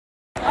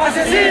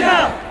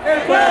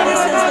Well, this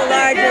is the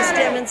largest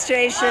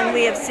demonstration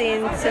we have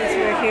seen since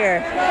we're here.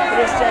 It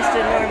is just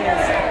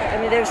enormous. I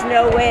mean, there's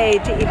no way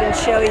to even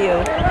show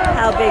you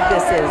how big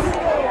this is.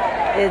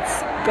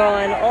 It's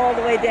gone all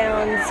the way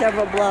down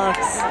several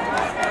blocks,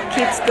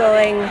 keeps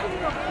going.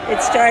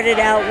 It started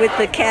out with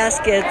the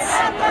caskets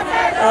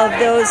of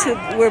those who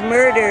were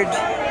murdered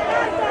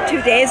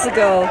 2 days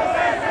ago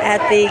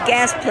at the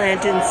gas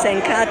plant in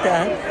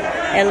Senkata,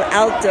 El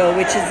Alto,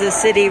 which is the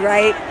city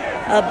right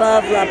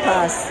above La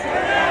Paz.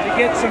 To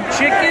get some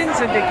chickens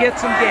and to get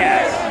some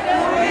gas.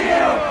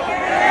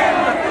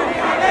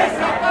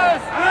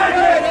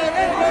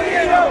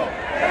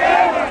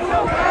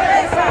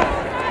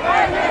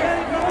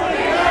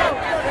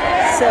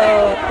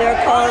 So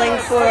they're calling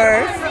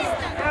for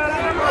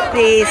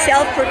the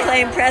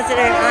self-proclaimed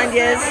President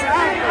Áñez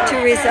to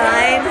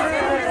resign.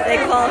 They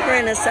call her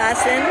an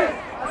assassin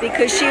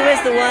because she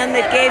was the one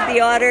that gave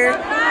the order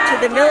to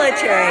the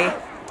military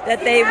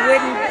that they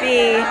wouldn't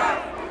be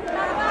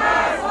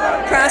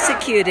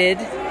prosecuted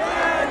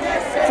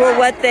for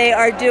what they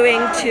are doing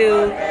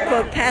to,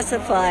 quote,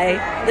 pacify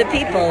the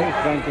people,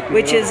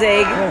 which is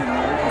a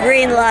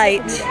green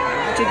light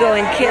to go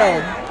and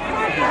kill.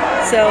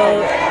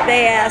 So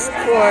they asked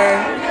for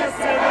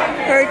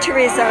her to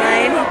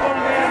resign,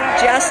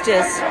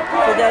 justice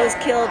for those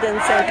killed in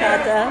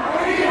Senkata.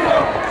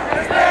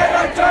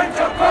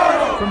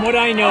 From what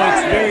I know,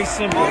 it's very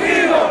simple.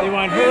 They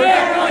want her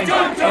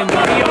and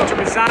Medea to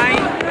resign.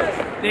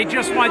 They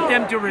just want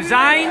them to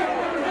resign,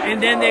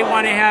 and then they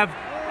want to have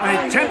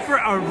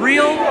a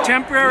real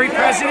temporary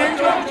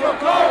president,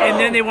 and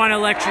then they want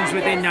elections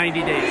within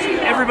 90 days.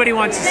 Everybody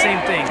wants the same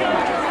thing.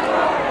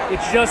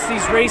 It's just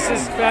these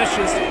racist,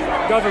 fascist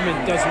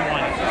government doesn't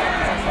want it.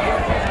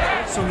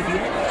 So, Medea, do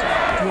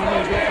you want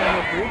me to go find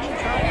a bridge and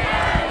try?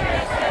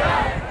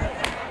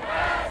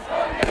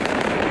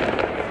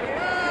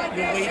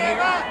 You'll wait here?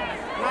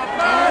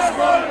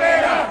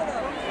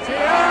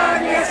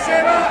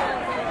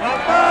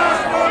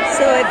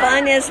 So if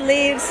Áñez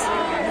leaves,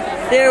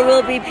 there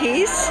will be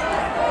peace.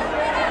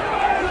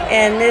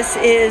 And this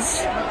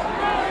is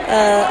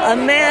a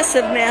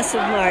massive,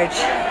 massive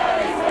march.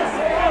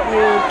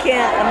 You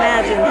can't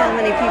imagine how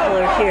many people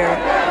are here.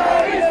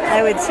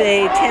 I would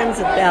say tens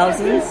of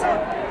thousands.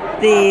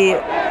 The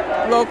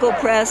local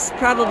press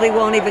probably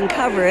won't even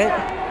cover it.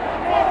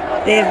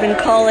 They have been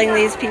calling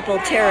these people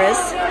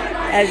terrorists.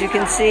 As you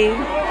can see,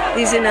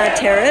 these are not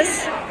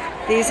terrorists.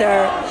 These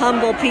are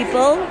humble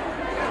people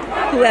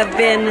who have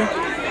been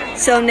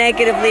so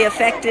negatively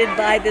affected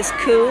by this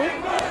coup.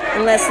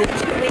 Unless the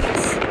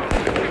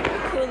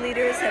coup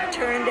leaders have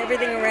turned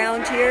everything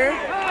around here,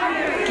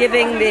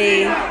 giving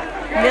the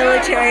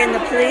military and the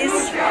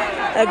police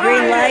a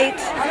green light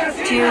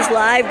to use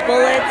live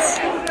bullets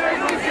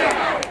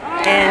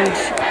and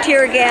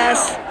tear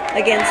gas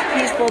against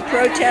peaceful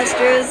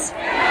protesters.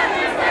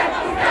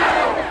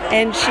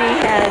 And she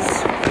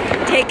has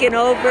taken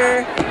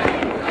over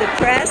the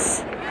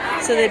press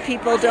so that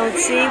people don't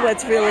see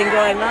what's really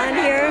going on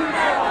here.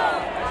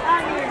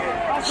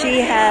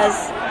 She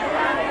has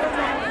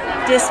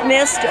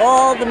dismissed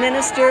all the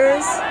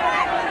ministers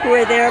who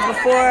were there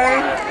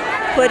before,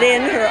 put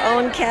in her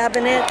own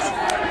cabinet.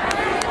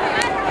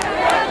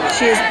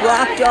 She has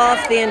blocked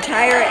off the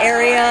entire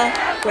area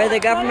where the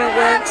government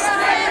works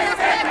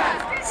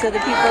so the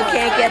people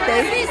can't get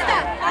there.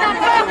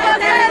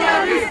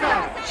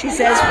 She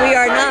says, we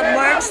are not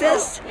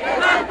Marxists,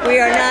 we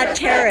are not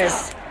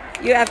terrorists.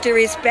 You have to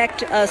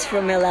respect us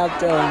from El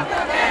Alto.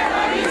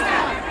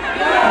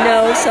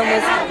 No,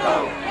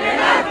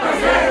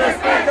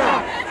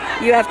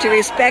 you have to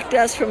respect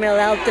us from El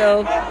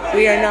Alto.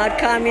 We are not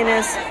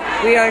communists,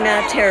 we are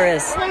not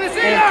terrorists.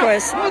 And of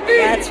course,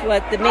 that's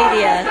what the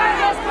media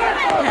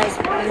has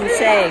been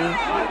saying.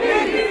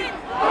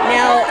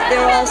 Now,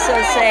 they're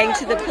also saying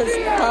to the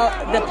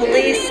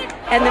police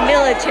and the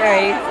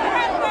military,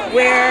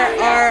 where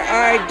are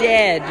our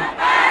dead?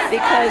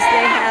 Because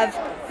they have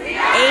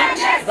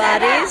 8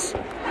 bodies,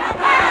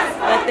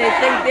 but they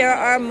think there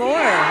are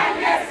more.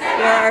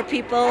 There are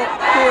people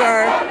who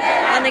are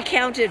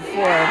unaccounted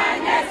for,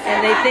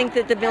 and they think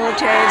that the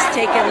military has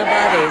taken the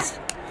bodies.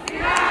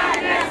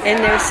 And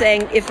they're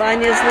saying, if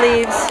Áñez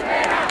leaves,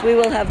 we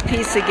will have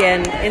peace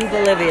again in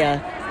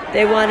Bolivia.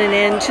 They want an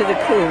end to the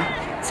coup.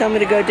 So I'm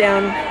going to go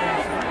down.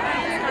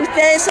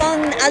 Ustedes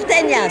son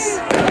alteñas.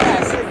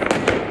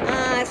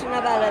 Ah, es una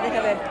bala,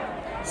 deja ver.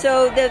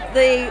 So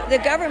the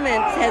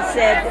government has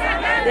said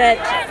that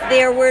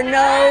there were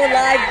no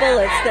live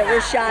bullets that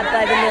were shot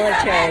by the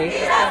military.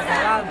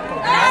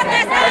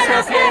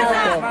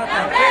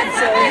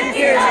 So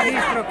here's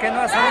ministro que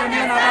no ha salido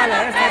ni una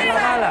bala, esta es la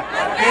bala.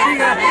 Que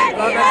diga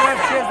la verdad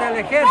si es del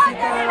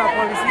ejército o de la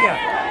policía.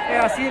 Que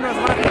así nos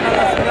matan a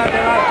la ciudad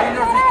del Alto y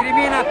nos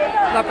discrimina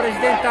la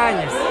presidenta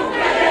Áñez.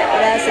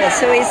 Gracias.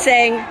 So he's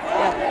saying,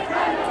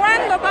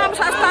 ¿cuándo vamos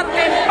a estar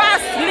en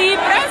paz,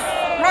 libres,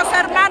 los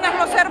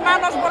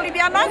hermanos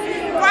bolivianos?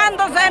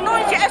 Cuando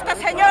denuncie esta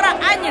señora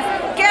Áñez.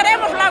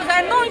 Queremos la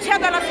denuncia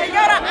de la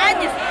señora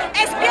Áñez.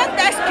 Es bien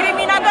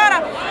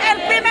discriminadora.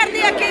 El primer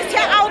día que se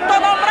ha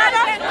autonombrado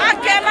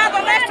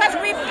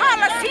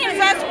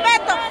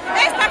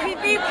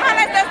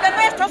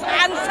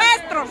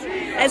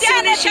As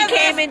soon as she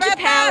came into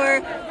power,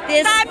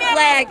 this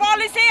flag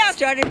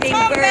started being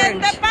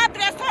burned. De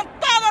patria son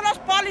todos los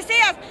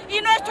policías y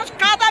nuestros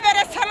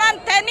cadáveres se lo han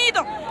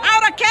tenido.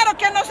 Ahora quiero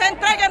que nos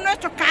entreguen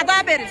nuestros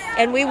cadáveres.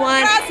 And we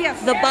want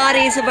the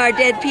bodies of our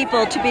dead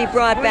people to be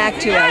brought back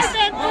to us.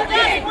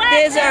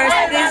 These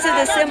are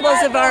the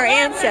symbols of our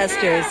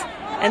ancestors,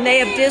 and they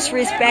have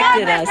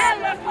disrespected us.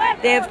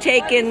 They have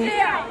taken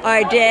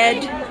our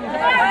dead,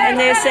 and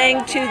they're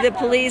saying to the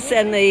police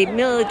and the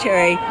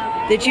military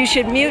that you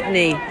should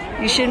mutiny.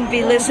 You shouldn't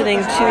be listening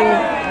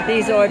to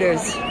these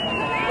orders.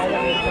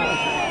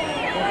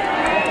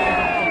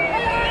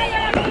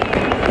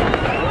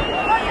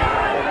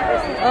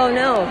 Oh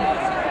no.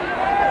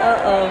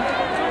 Uh-oh.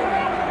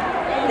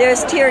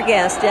 There's tear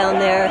gas down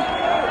there.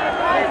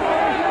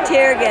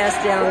 Tear gas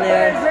down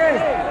there.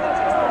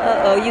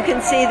 Uh-oh, you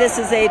can see this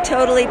is a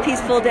totally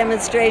peaceful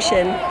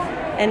demonstration,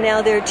 and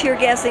now they're tear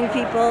gassing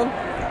people,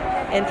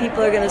 and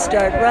people are going to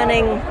start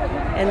running,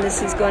 and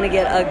this is going to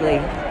get ugly.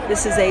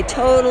 This is a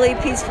totally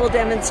peaceful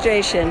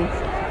demonstration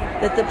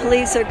that the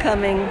police are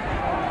coming,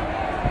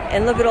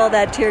 and look at all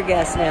that tear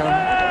gas now.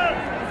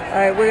 All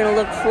right, we're going to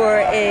look for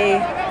a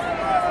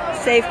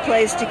safe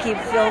place to keep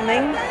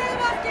filming,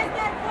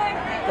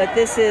 but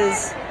this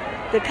is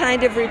the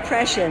kind of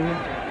repression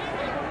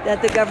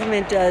that the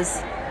government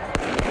does to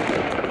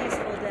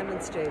peaceful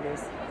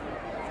demonstrators.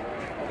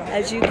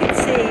 As you can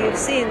see, you've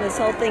seen this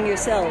whole thing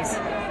yourselves.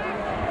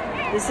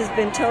 This has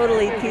been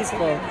totally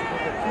peaceful.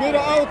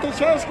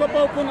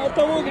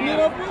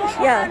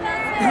 Yeah.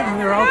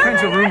 There are all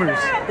kinds of rumors.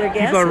 They're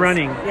gases. People are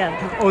running.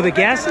 Yeah. Oh, the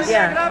gases?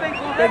 Yeah.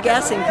 They're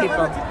gassing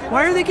people.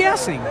 Why are they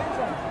gassing?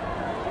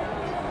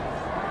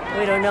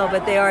 We don't know,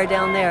 but they are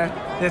down there.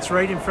 That's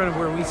right in front of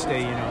where we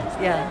stay, you know.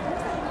 Yeah.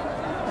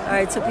 All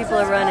right, so people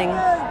are running.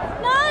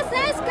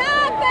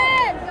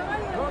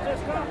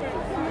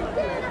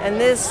 And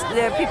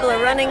people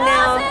are running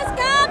now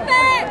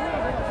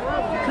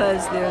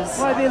because there's...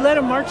 Why, they let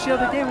them march the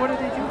other day. What are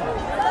they doing?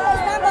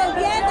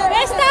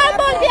 Están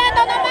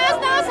volviendo, nomás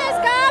no se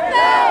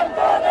escapen.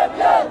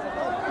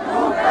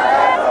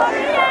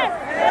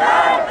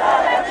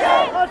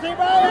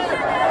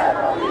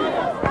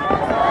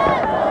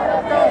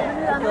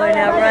 People are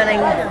now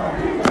running.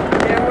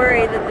 They're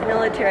worried that the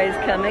military is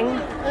coming.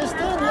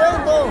 Está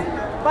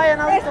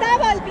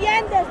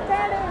volviendo,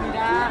 esperen.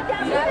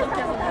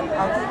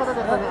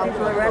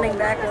 People are running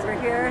back over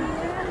here.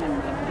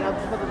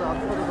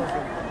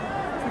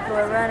 People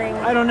are running.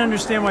 I don't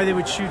understand why they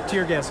would shoot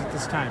tear gas at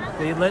this time.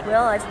 They let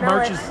I smell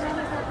marches. it.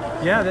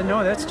 Yeah,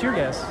 no, that's tear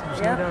gas.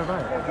 There's no doubt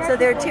about it. So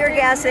they're tear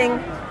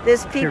gassing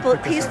this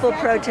peaceful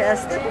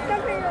protest.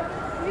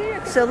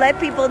 So let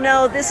people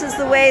know this is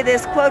the way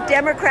this, quote,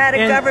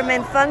 democratic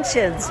government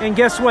functions. And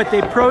guess what?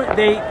 They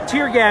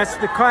tear gas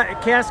the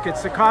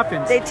caskets, the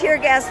coffins. They tear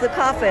gas the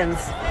coffins.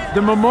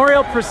 The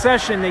memorial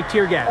procession, they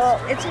tear gas. Oh,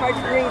 it's hard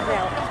to breathe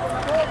now.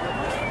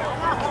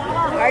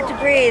 Hard to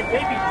breathe.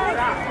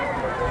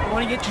 I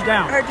want to get you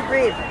down. Hard to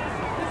breathe.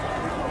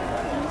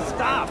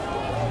 Stop.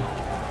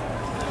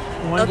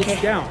 I want to get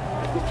you down.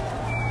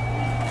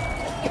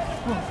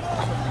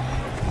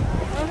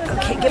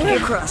 Okay, get me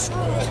across.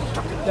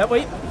 That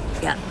way?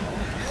 Yeah.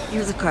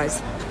 Here's the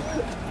cars.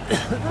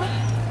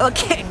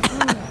 Okay.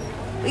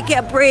 We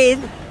can't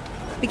breathe.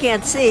 We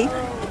can't see.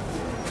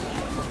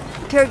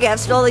 Tear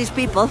gassed all these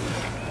people.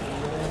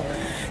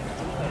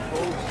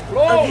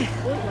 Okay.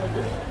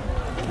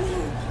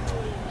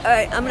 All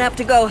right, I'm gonna have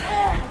to go.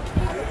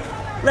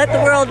 Let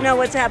the world know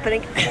what's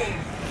happening.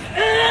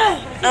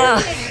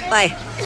 Bye.